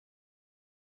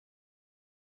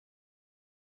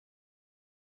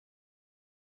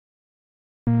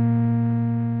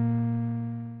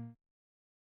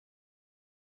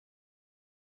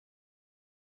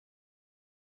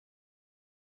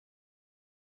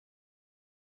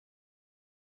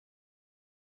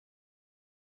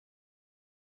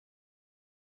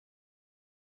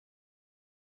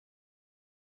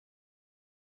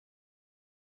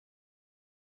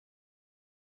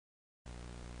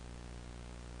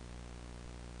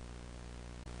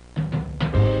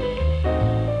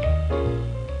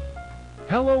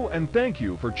Hello and thank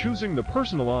you for choosing the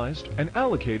personalized and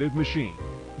allocated machine,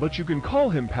 but you can call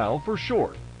him Pal for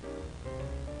short.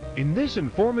 In this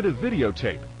informative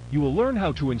videotape, you will learn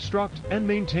how to instruct and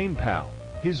maintain Pal,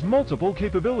 his multiple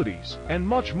capabilities, and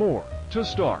much more. To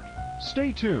start,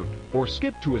 stay tuned or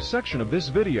skip to a section of this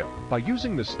video by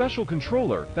using the special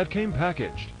controller that came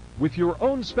packaged with your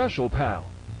own special Pal.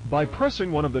 By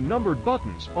pressing one of the numbered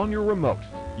buttons on your remote,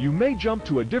 you may jump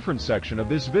to a different section of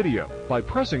this video by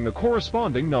pressing the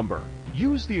corresponding number.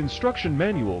 Use the instruction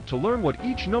manual to learn what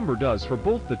each number does for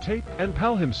both the tape and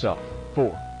Pal himself.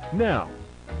 For now,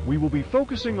 we will be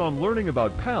focusing on learning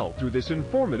about Pal through this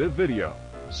informative video,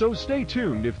 so stay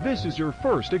tuned if this is your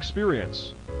first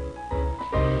experience.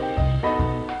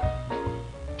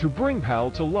 To bring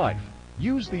Pal to life,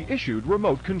 use the issued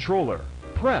remote controller.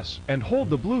 Press and hold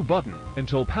the blue button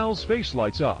until Pal's face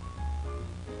lights up.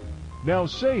 Now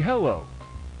say hello.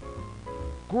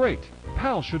 Great,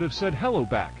 Pal should have said hello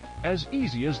back. As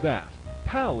easy as that.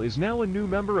 Pal is now a new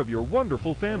member of your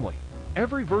wonderful family.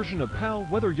 Every version of Pal,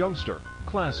 whether youngster,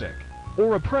 classic,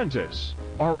 or apprentice,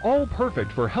 are all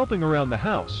perfect for helping around the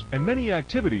house and many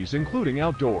activities including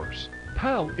outdoors.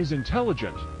 Pal is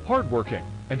intelligent, hardworking,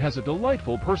 and has a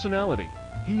delightful personality.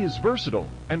 He is versatile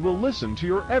and will listen to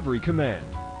your every command.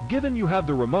 Given you have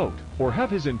the remote or have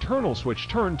his internal switch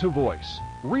turned to voice,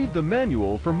 read the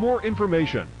manual for more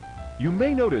information. You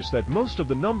may notice that most of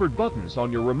the numbered buttons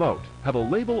on your remote have a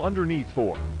label underneath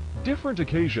for different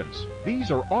occasions.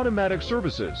 These are automatic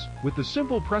services. With the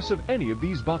simple press of any of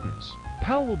these buttons,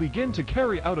 Pal will begin to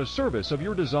carry out a service of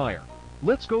your desire.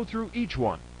 Let's go through each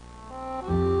one.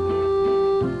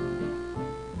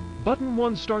 Button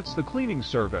 1 starts the cleaning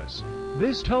service.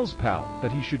 This tells Pal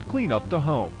that he should clean up the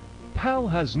home. Pal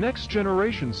has next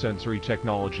generation sensory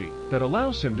technology that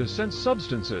allows him to sense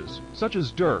substances such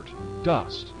as dirt,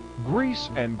 dust, grease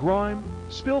and grime,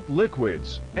 spilt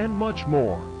liquids, and much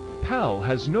more. Pal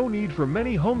has no need for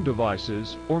many home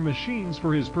devices or machines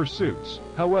for his pursuits.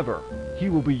 However, he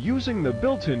will be using the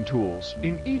built-in tools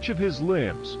in each of his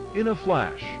limbs in a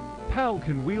flash. Pal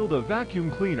can wield a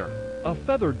vacuum cleaner, a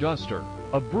feather duster,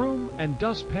 a broom and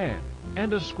dustpan,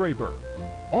 and a scraper.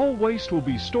 All waste will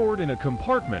be stored in a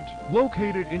compartment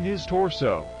located in his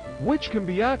torso, which can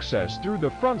be accessed through the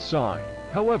front side.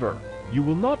 However, you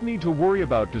will not need to worry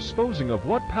about disposing of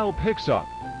what Pal picks up.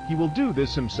 He will do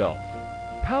this himself.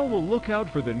 Pal will look out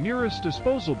for the nearest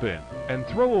disposal bin and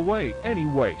throw away any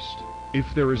waste. If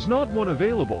there is not one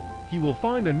available, he will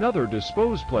find another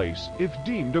dispose place if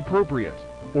deemed appropriate,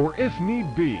 or if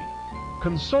need be,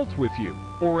 consult with you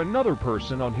or another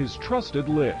person on his trusted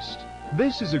list.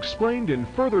 This is explained in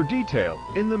further detail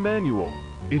in the manual.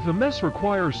 If a mess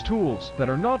requires tools that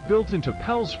are not built into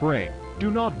Pal's frame,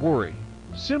 do not worry.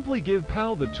 Simply give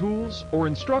Pal the tools or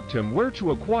instruct him where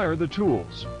to acquire the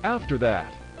tools. After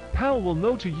that, Pal will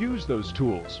know to use those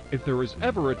tools if there is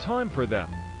ever a time for them.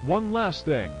 One last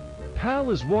thing,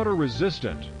 Pal is water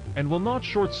resistant and will not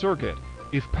short circuit.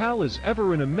 If Pal is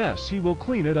ever in a mess, he will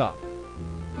clean it up.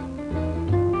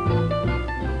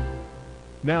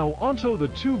 Now onto the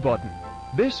 2 button.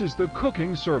 This is the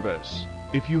cooking service.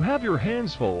 If you have your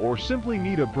hands full or simply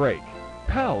need a break,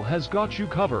 Pal has got you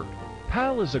covered.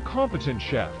 Pal is a competent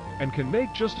chef and can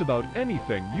make just about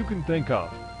anything you can think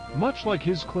of, much like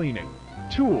his cleaning.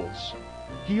 Tools.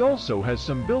 He also has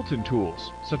some built-in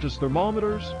tools such as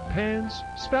thermometers, pans,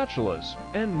 spatulas,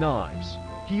 and knives.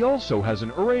 He also has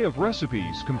an array of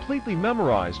recipes completely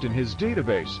memorized in his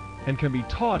database and can be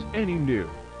taught any new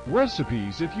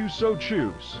recipes if you so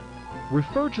choose.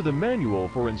 Refer to the manual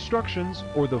for instructions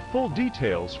or the full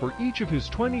details for each of his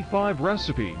 25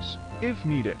 recipes, if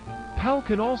needed. Pal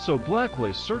can also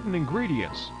blacklist certain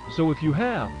ingredients, so if you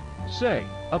have, say,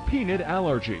 a peanut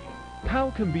allergy,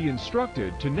 Pal can be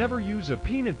instructed to never use a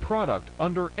peanut product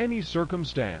under any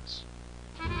circumstance.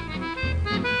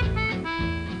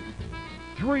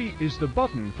 3 is the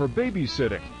button for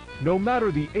babysitting. No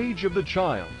matter the age of the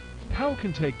child, Pal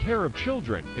can take care of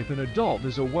children if an adult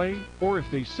is away or if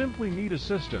they simply need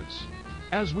assistance.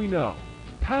 As we know,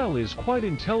 Pal is quite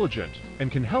intelligent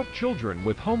and can help children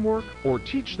with homework or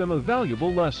teach them a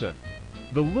valuable lesson.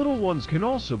 The little ones can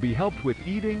also be helped with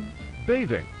eating,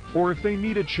 bathing, or if they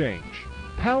need a change.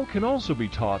 Pal can also be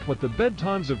taught what the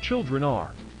bedtimes of children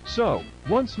are. So,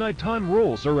 once nighttime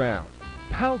rolls around,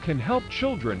 Pal can help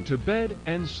children to bed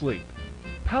and sleep.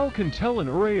 Pal can tell an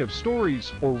array of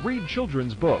stories or read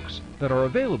children's books that are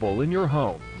available in your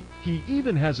home. He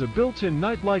even has a built-in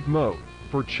nightlight mode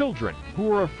for children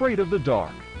who are afraid of the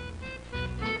dark.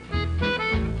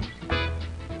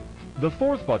 The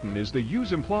 4th button is the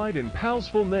use implied in Pal's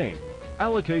full name,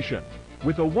 allocation,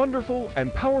 with a wonderful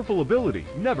and powerful ability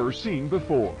never seen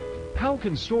before. PAL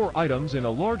can store items in a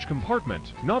large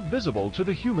compartment not visible to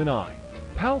the human eye.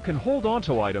 PAL can hold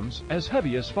onto items as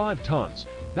heavy as 5 tons.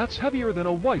 That's heavier than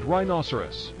a white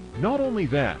rhinoceros. Not only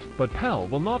that, but PAL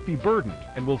will not be burdened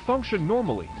and will function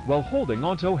normally while holding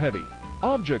onto heavy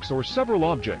objects or several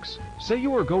objects. Say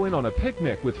you are going on a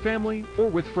picnic with family or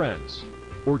with friends,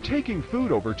 or taking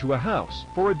food over to a house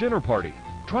for a dinner party.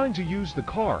 Trying to use the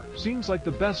car seems like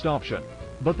the best option,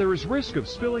 but there is risk of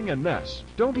spilling and mess.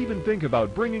 Don't even think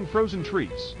about bringing frozen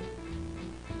treats.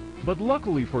 But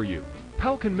luckily for you,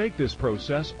 PAL can make this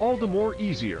process all the more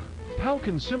easier. PAL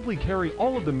can simply carry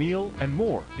all of the meal and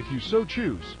more if you so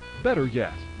choose. Better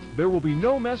yet, there will be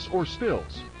no mess or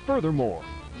spills. Furthermore,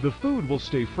 the food will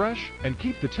stay fresh and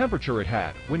keep the temperature it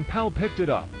had when PAL picked it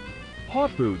up.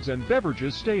 Hot foods and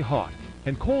beverages stay hot,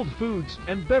 and cold foods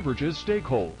and beverages stay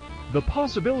cold. The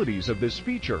possibilities of this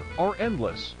feature are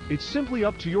endless. It's simply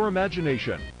up to your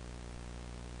imagination.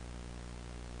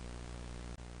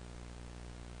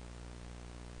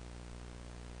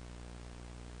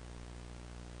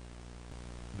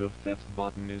 The fifth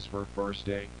button is for first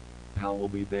aid. PAL will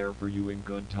be there for you in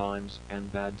good times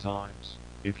and bad times.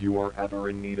 If you are ever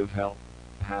in need of help,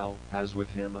 PAL has with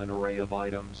him an array of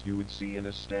items you would see in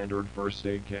a standard first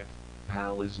aid kit.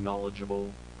 PAL is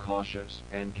knowledgeable, cautious,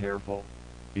 and careful.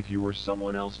 If you or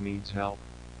someone else needs help,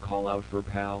 call out for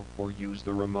PAL or use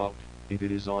the remote if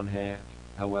it is on hand.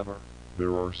 However,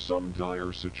 there are some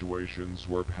dire situations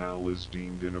where PAL is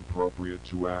deemed inappropriate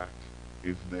to act.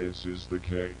 If this is the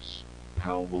case,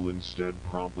 PAL will instead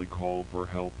promptly call for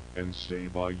help and stay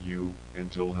by you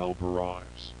until help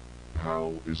arrives.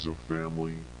 PAL is a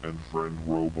family and friend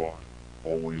robot,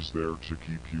 always there to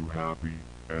keep you happy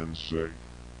and safe.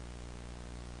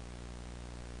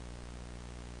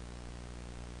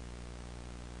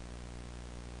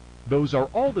 Those are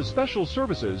all the special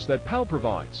services that PAL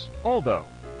provides. Although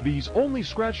these only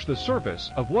scratch the surface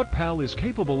of what PAL is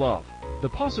capable of, the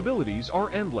possibilities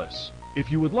are endless. If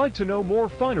you would like to know more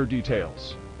finer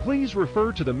details, please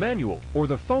refer to the manual or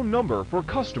the phone number for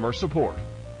customer support.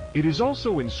 It is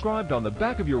also inscribed on the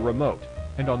back of your remote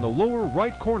and on the lower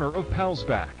right corner of PAL's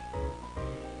back.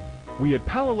 We at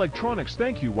PAL Electronics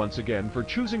thank you once again for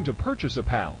choosing to purchase a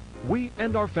PAL. We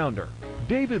and our founder,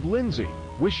 David Lindsay,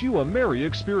 wish you a merry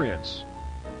experience.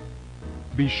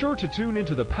 Be sure to tune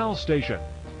into the PAL station.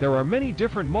 There are many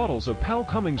different models of PAL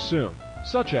coming soon,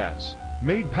 such as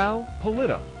Made PAL,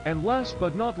 Polita, and last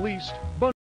but not least,